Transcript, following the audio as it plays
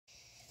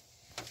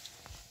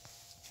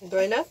I'm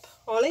going up,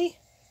 Ollie.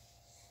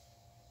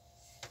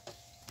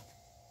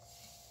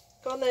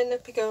 Go on then,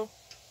 up you go.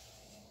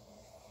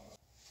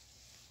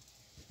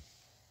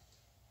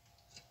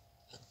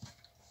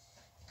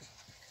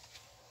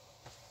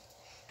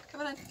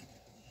 Come on then.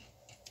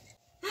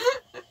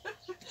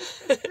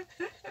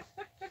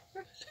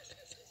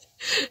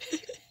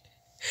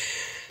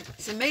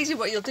 It's amazing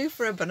what you'll do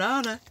for a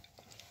banana.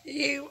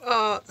 You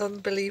are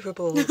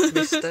unbelievable,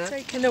 mister.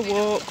 Taking a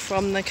walk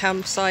from the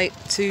campsite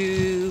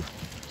to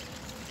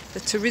the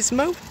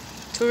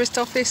tourist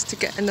office to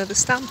get another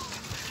stamp.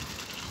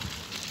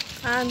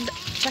 And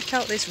check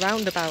out this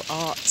roundabout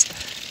art.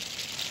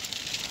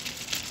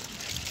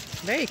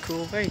 Very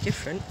cool, very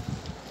different.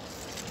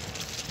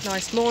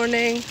 Nice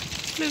morning,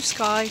 blue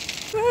sky.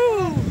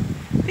 Woo!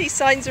 Peace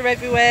signs are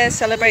everywhere,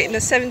 celebrating the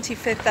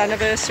 75th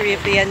anniversary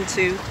of the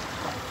N2.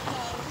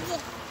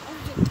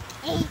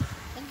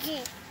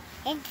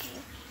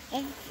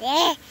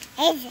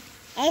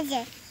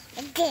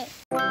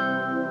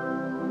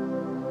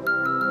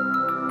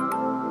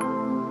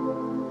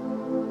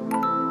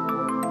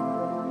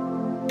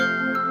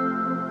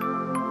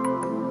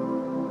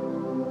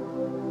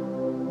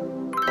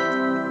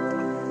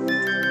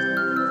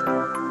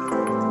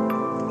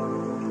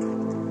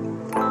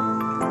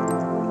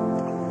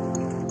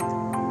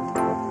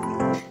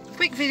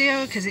 Quick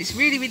video because it's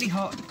really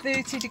hot.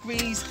 30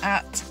 degrees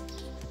at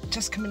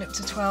just coming up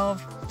to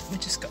 12. We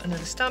just got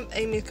another stamp.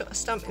 Amy's got a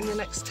stamp in the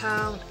next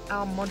town,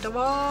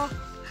 Almodovar.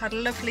 Had a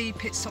lovely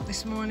pit stop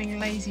this morning,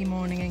 lazy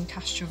morning in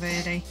Castro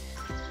Verde.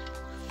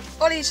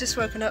 Ollie's just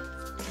woken up.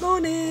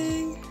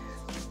 Morning!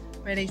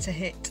 Ready to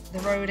hit the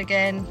road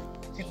again.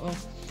 I think we'll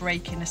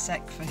break in a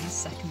sec for his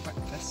second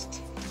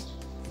breakfast.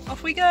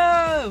 Off we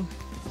go!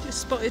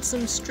 Just spotted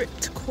some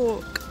stripped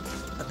cork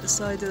at the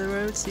side of the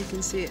road, so you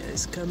can see it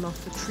has come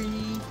off a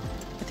tree.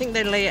 I think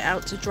they lay it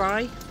out to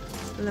dry,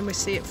 and then we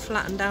see it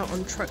flattened out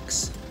on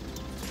trucks,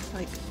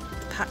 like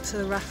packed to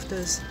the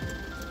rafters.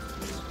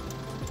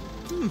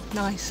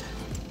 Nice.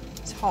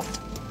 It's hot.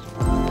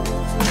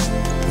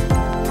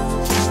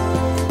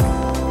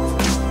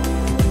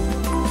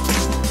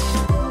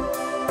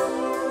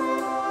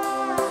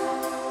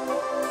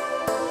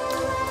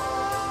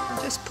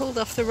 Just pulled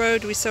off the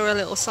road. We saw a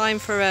little sign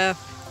for a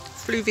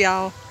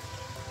fluvial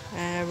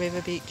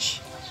river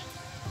beach.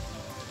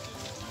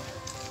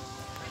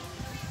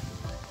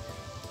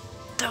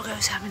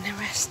 Doggo's having a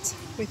rest.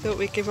 We thought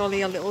we'd give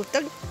Ollie a little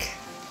dunk.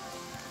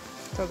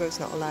 Doggo's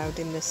not allowed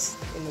in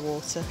the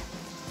water.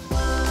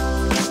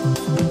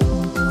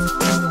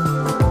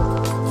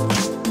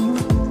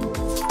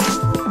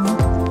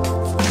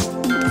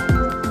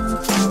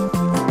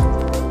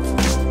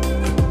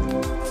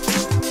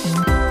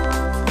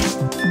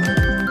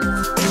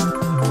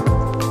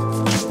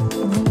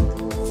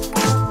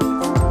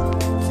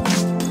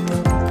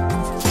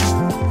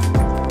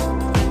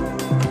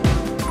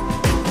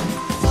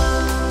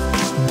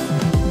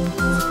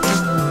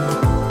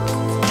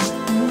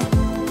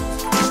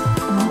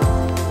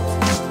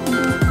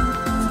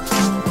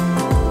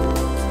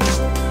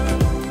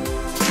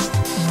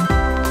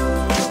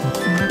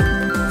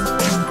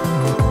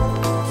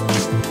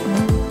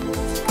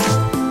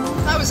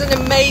 An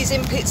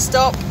amazing pit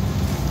stop.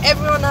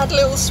 Everyone had a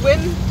little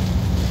swim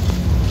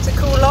to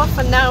cool off,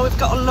 and now we've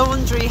got a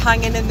laundry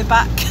hanging in the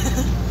back.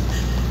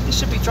 It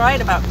should be dry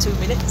in about 2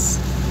 minutes.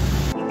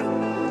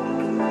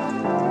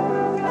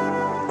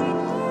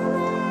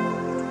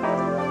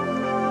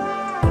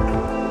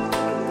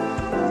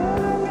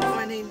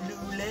 Morning,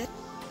 Lule.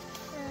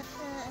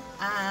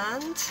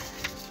 And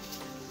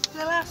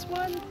the last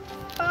one,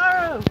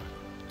 Faro.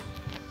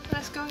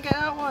 Let's go and get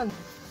that one.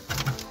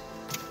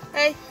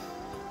 Hey.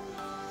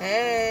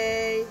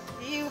 Hey,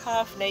 you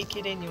half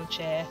naked in your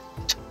chair.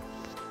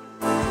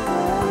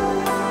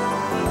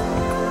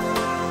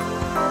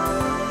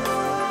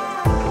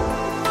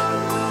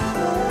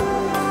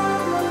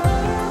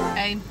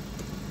 Aim,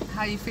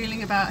 how are you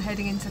feeling about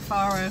heading into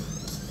Faro? I can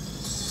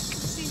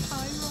see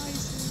high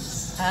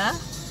rises. Huh?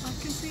 I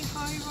can see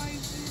high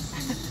rises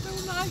and I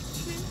don't like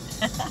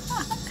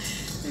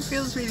it. It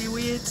feels really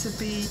weird to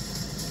be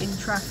in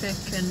traffic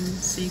and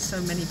see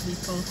so many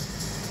people.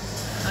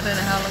 I don't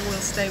know how long we'll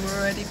stay, we're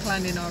already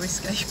planning our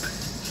escape.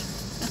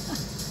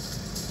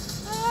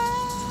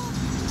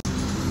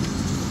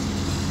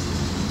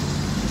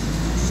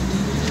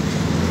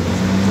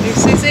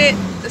 This is it,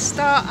 the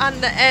start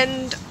and the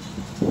end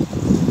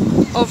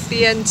of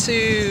the N2.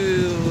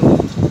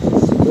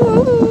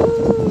 Woo!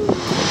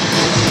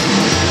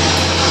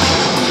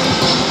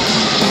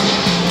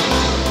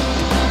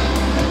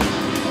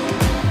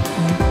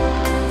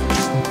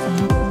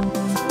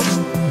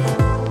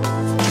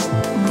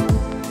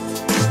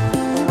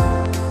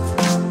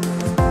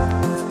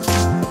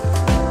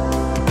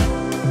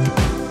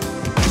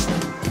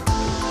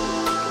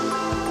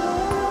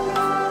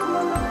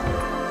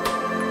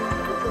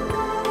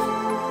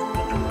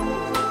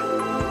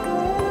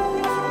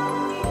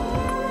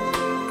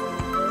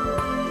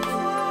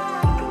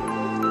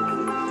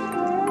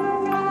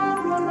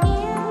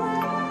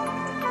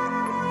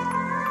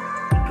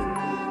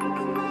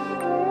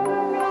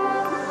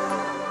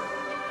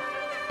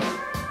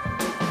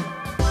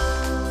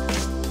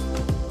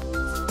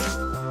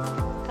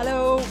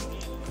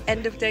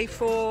 end of day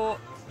 4.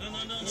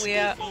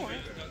 We're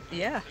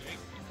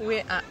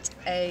at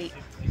a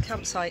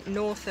campsite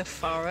north of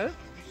Faro.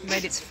 We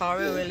made it to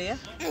Faro earlier.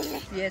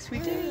 Yes, we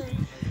did.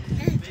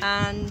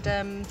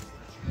 And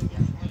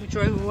we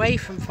drove away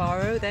from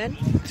Faro then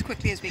As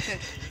quickly as we could.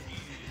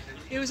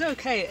 It was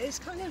okay. It's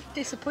kind of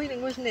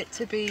disappointing, wasn't it,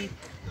 to be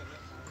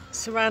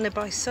surrounded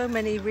by so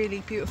many really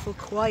beautiful,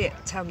 quiet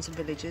towns and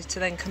villages to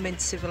then come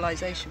into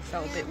civilization.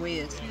 Felt a bit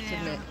weird,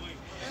 didn't it?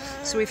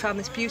 So we found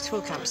this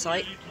beautiful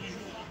campsite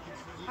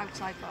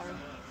Outside Faro.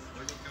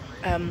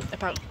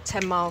 about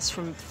 10 miles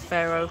from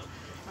Faro,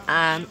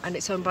 and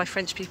it's owned by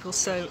French people,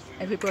 so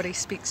everybody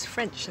speaks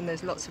French, and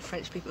there's lots of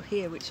French people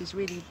here, which is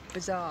really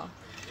bizarre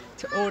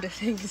to order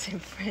things in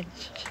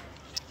French.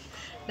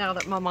 Now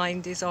that my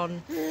mind is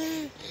on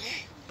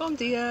bon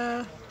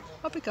dia,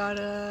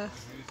 obrigada,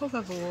 por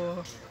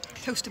favor,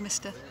 Toaster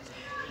Mister.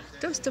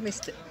 toaster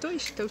mister,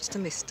 Deutsch toaster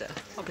mister,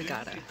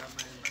 obrigada.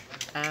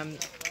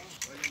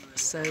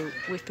 So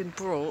we've been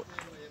brought,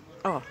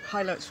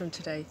 highlights from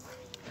today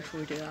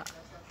before we do that.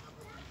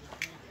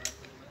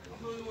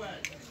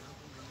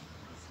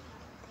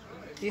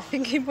 You're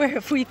thinking, where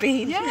have we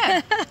been?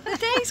 Yeah, the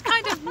days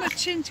kind of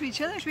much into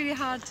each other. It's really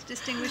hard to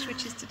distinguish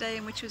which is today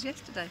and which was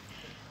yesterday.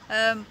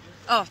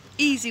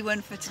 Easy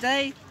one for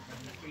today.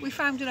 We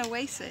found an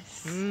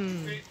oasis.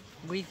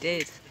 We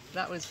did.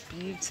 That was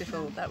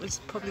beautiful. That was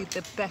probably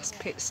the best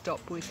pit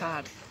stop we've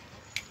had.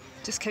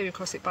 Just came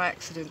across it by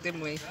accident, didn't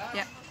we?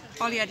 Yeah.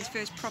 Ollie had his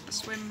first proper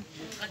swim,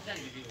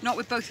 not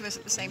with both of us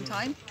at the same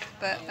time,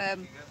 but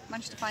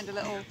managed to find a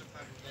little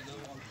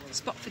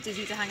spot for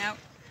Dizzy to hang out.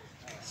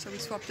 So we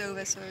swapped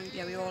over, so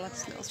yeah, we all had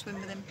a little swim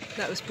with him.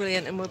 That was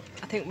brilliant, and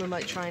I think we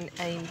might try and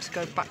aim to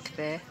go back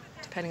there,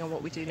 depending on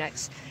what we do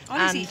next.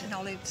 Ollie's And eating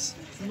olives.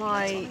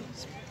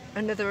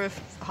 another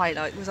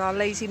highlight was our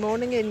lazy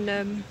morning in,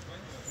 I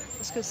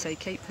was going to say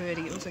Cape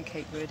Verde, it wasn't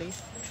Cape Verde.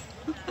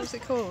 What was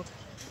it called?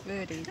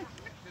 Verde?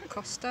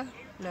 Costa?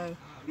 No.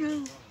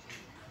 No.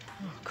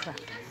 Oh crap.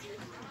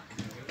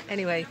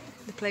 Anyway,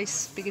 the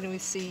place beginning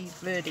with C,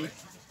 Verde.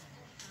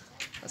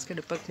 That's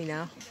going to bug me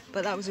now.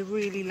 But that was a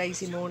really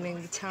lazy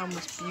morning. The town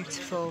was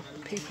beautiful. The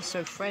people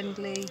so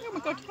friendly. Oh my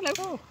God, hello.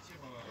 Oh.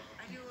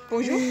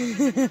 Bonjour.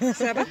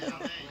 Ça va?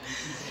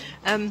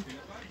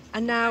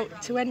 And now,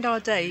 to end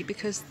our day,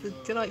 because the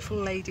delightful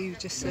lady who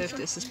just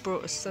served us has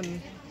brought us some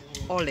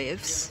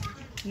olives.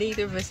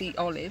 Neither of us eat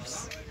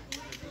olives.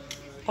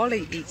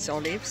 Ollie eats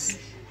olives.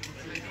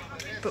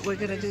 But we're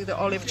going to do the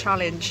olive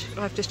challenge.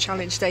 I've just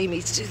challenged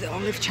Amy to do the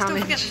olive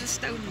challenge. Don't forget there's a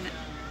stone in it.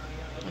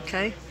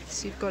 Okay,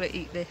 so you've got to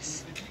eat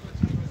this.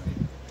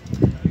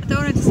 I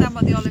don't understand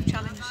what the olive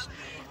challenge,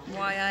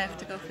 why I have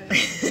to go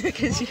first.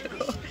 Because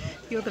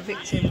you're the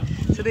victim.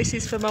 So this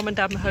is for Mum and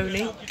Dad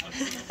Mahoney.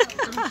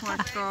 Oh my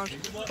God.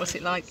 What's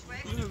it like?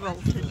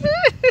 Revolting.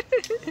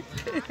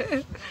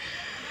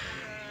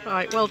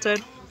 Right, well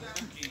done.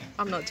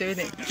 I'm not doing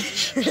it.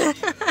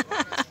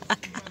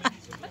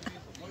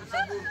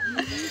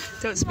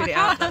 Don't spit it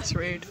out, that's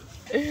rude.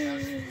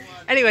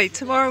 Anyway,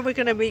 tomorrow we're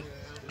going to meet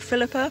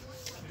Philippa,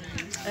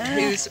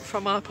 who's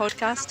from our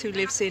podcast, who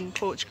lives in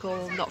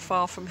Portugal, not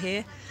far from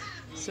here.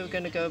 So we're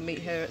going to go and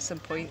meet her at some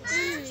point.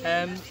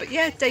 But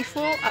yeah, day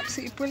 4,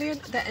 absolutely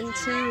brilliant. The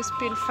N2 has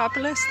been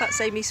fabulous. That's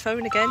Amy's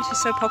phone again,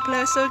 she's so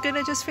popular. So we're going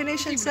to just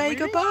finish and say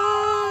goodbye.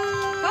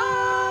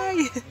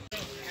 Bye.